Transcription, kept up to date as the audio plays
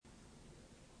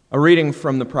A reading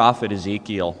from the prophet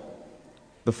Ezekiel,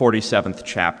 the 47th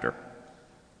chapter.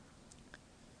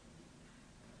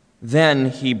 Then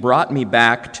he brought me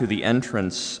back to the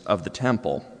entrance of the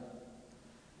temple.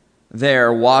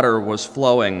 There water was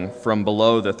flowing from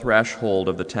below the threshold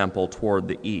of the temple toward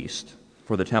the east,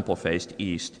 for the temple faced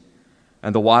east,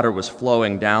 and the water was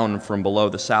flowing down from below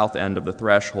the south end of the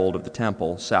threshold of the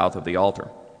temple, south of the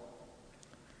altar.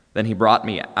 Then he brought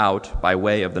me out by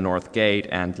way of the north gate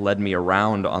and led me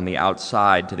around on the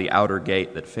outside to the outer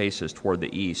gate that faces toward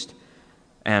the east,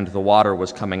 and the water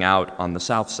was coming out on the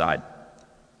south side.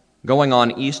 Going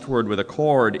on eastward with a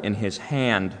cord in his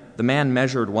hand, the man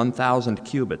measured 1,000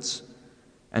 cubits,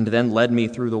 and then led me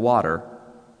through the water,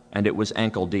 and it was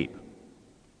ankle deep.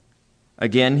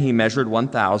 Again he measured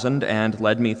 1,000 and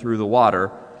led me through the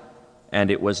water,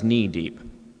 and it was knee deep.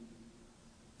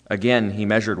 Again he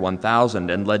measured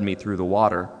 1,000 and led me through the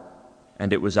water,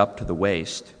 and it was up to the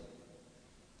waist.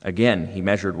 Again he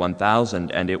measured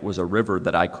 1,000, and it was a river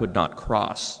that I could not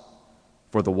cross,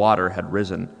 for the water had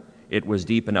risen. It was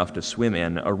deep enough to swim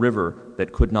in, a river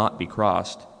that could not be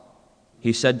crossed.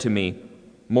 He said to me,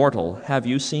 "Mortal, have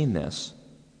you seen this?"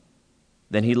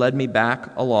 Then he led me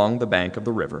back along the bank of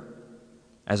the river.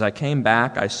 As I came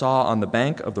back, I saw on the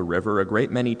bank of the river a great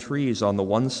many trees on the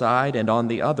one side and on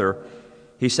the other.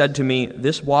 He said to me,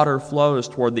 "This water flows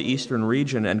toward the eastern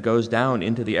region and goes down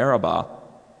into the Arabah,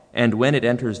 and when it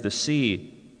enters the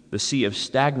sea of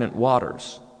stagnant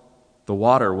waters, the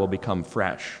water will become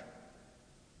fresh.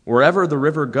 Wherever the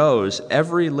river goes,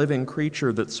 every living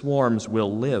creature that swarms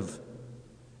will live,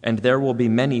 and there will be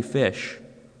many fish.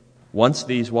 Once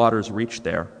these waters reach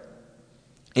there,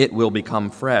 it will become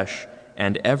fresh,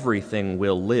 and everything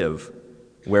will live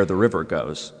where the river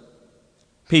goes.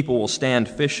 People will stand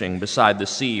fishing beside the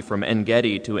sea from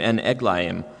En-Gedi to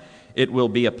En-Eglaim. It will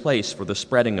be a place for the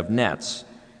spreading of nets.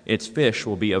 Its fish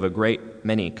will be of a great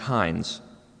many kinds,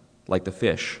 like the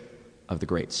fish of the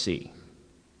great sea."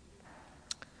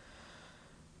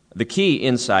 The key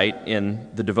insight in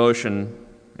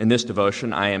this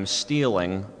devotion, I am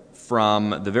stealing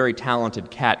from the very talented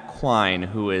Kat Quine,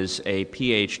 who is a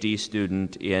PhD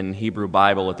student in Hebrew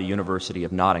Bible at the University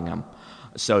of Nottingham.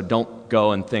 So don't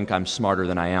go and think I'm smarter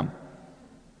than I am.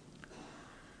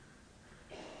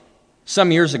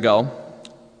 Some years ago,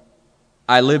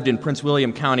 I lived in Prince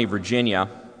William County, Virginia,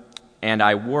 and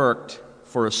I worked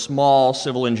for a small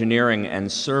civil engineering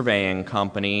and surveying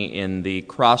company in the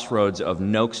crossroads of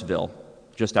Nokesville,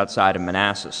 just outside of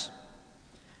Manassas.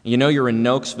 You know you're in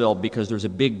Nokesville because there's a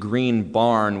big green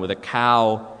barn with a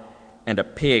cow and a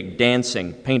pig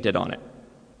dancing painted on it.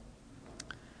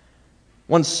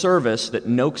 One service that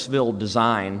Nokesville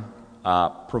Design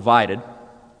provided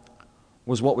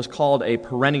was what was called a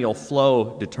perennial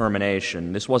flow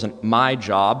determination. This wasn't my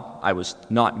job. I was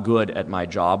not good at my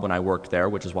job when I worked there,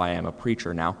 which is why I am a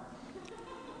preacher now.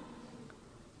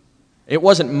 It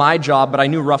wasn't my job, but I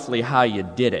knew roughly how you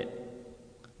did it.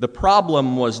 The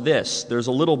problem was this: there's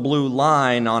a little blue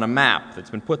line on a map that's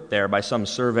been put there by some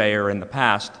surveyor in the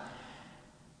past,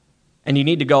 and you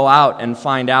need to go out and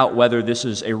find out whether this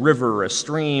is a river or a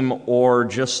stream or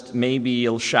just maybe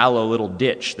a shallow little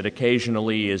ditch that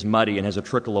occasionally is muddy and has a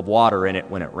trickle of water in it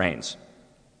when it rains.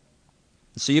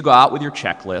 So you go out with your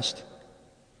checklist,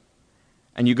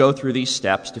 and you go through these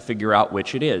steps to figure out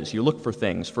which it is. You look for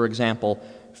things. For example,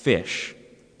 fish.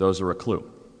 Those are a clue.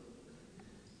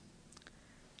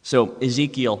 So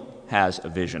Ezekiel has a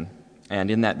vision, and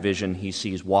in that vision he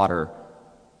sees water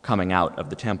coming out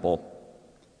of the temple,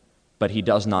 but he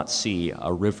does not see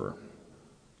a river.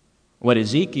 What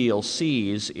Ezekiel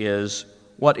sees is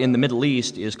what in the Middle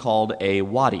East is called a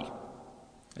wadi.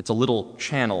 It's a little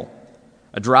channel,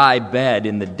 a dry bed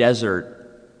in the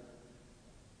desert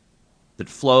that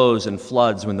flows and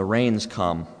floods when the rains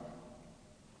come.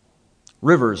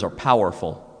 Rivers are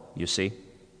powerful, you see.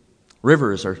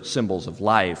 Rivers are symbols of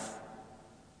life.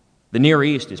 The Near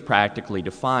East is practically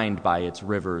defined by its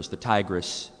rivers: the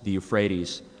Tigris, the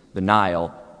Euphrates, the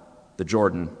Nile, the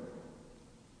Jordan.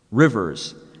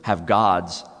 Rivers have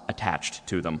gods attached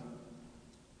to them,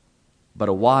 but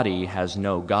a wadi has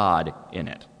no god in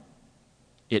it.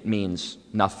 It means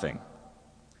nothing.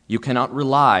 You cannot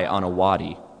rely on a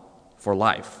wadi for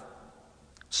life.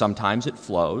 Sometimes it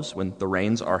flows when the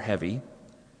rains are heavy,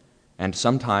 and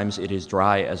sometimes it is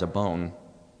dry as a bone.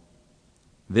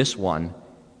 This one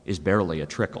is barely a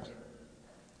trickle.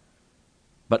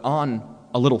 But on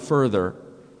a little further,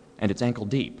 and it's ankle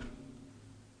deep.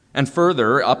 And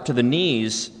further, up to the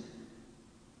knees,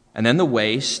 and then the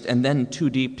waist, and then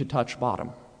too deep to touch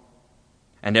bottom.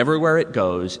 And everywhere it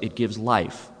goes, it gives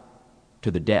life to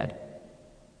the dead.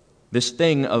 This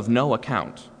thing of no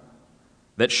account,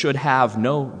 that should have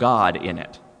no God in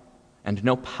it and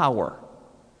no power,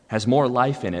 has more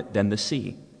life in it than the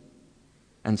sea.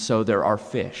 And so there are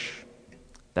fish.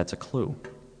 That's a clue.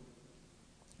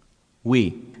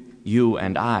 We, you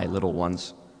and I, little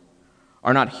ones,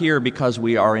 are not here because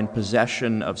we are in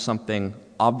possession of something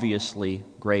obviously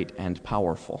great and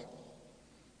powerful.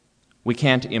 We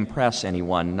can't impress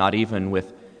anyone, not even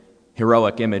with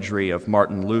heroic imagery of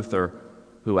Martin Luther,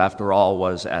 who, after all,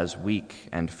 was as weak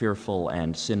and fearful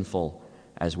and sinful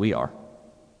as we are.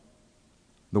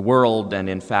 The world, and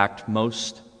in fact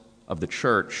most of the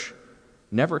church,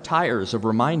 never tires of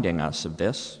reminding us of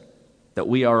this, that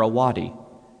we are a wadi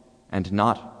and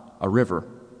not a river,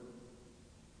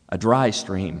 a dry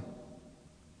stream,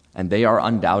 and they are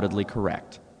undoubtedly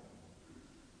correct.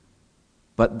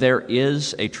 But there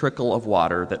is a trickle of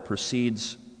water that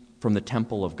proceeds from the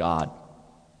temple of God,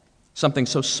 something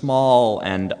so small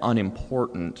and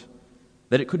unimportant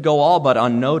that it could go all but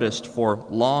unnoticed for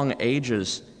long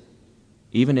ages,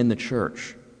 even in the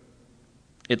church.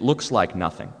 It looks like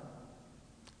nothing,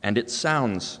 and it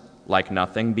sounds like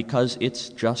nothing because it's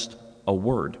just a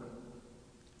word.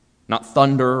 Not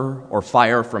thunder or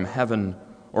fire from heaven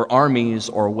or armies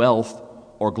or wealth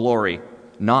or glory,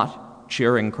 not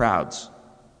cheering crowds,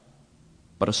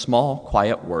 but a small,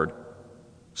 quiet word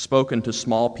spoken to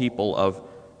small people of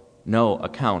no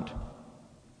account.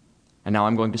 And now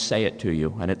I'm going to say it to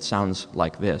you, and it sounds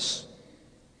like this: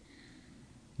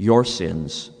 your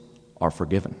sins are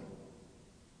forgiven.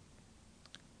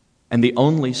 And the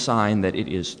only sign that it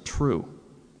is true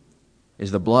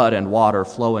is the blood and water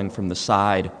flowing from the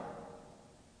side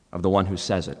of the one who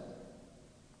says it,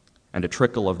 and a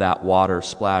trickle of that water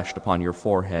splashed upon your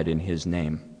forehead in his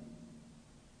name.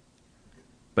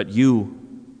 But you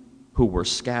who were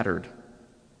scattered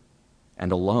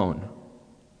and alone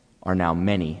are now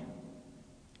many.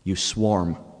 You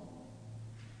swarm.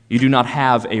 You do not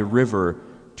have a river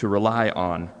to rely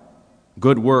on.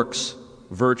 Good works,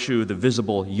 virtue, the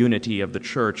visible unity of the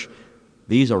church,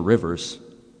 these are rivers.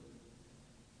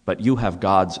 But you have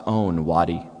God's own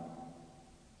wadi.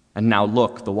 And now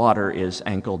look, the water is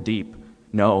ankle deep.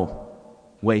 No,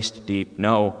 waist deep.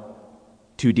 No,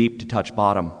 too deep to touch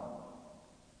bottom.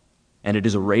 And it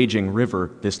is a raging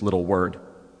river, this little word.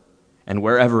 And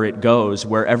wherever it goes,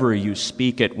 wherever you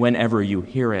speak it, whenever you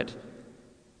hear it,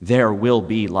 there will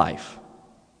be life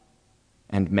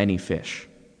and many fish.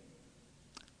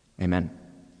 Amen.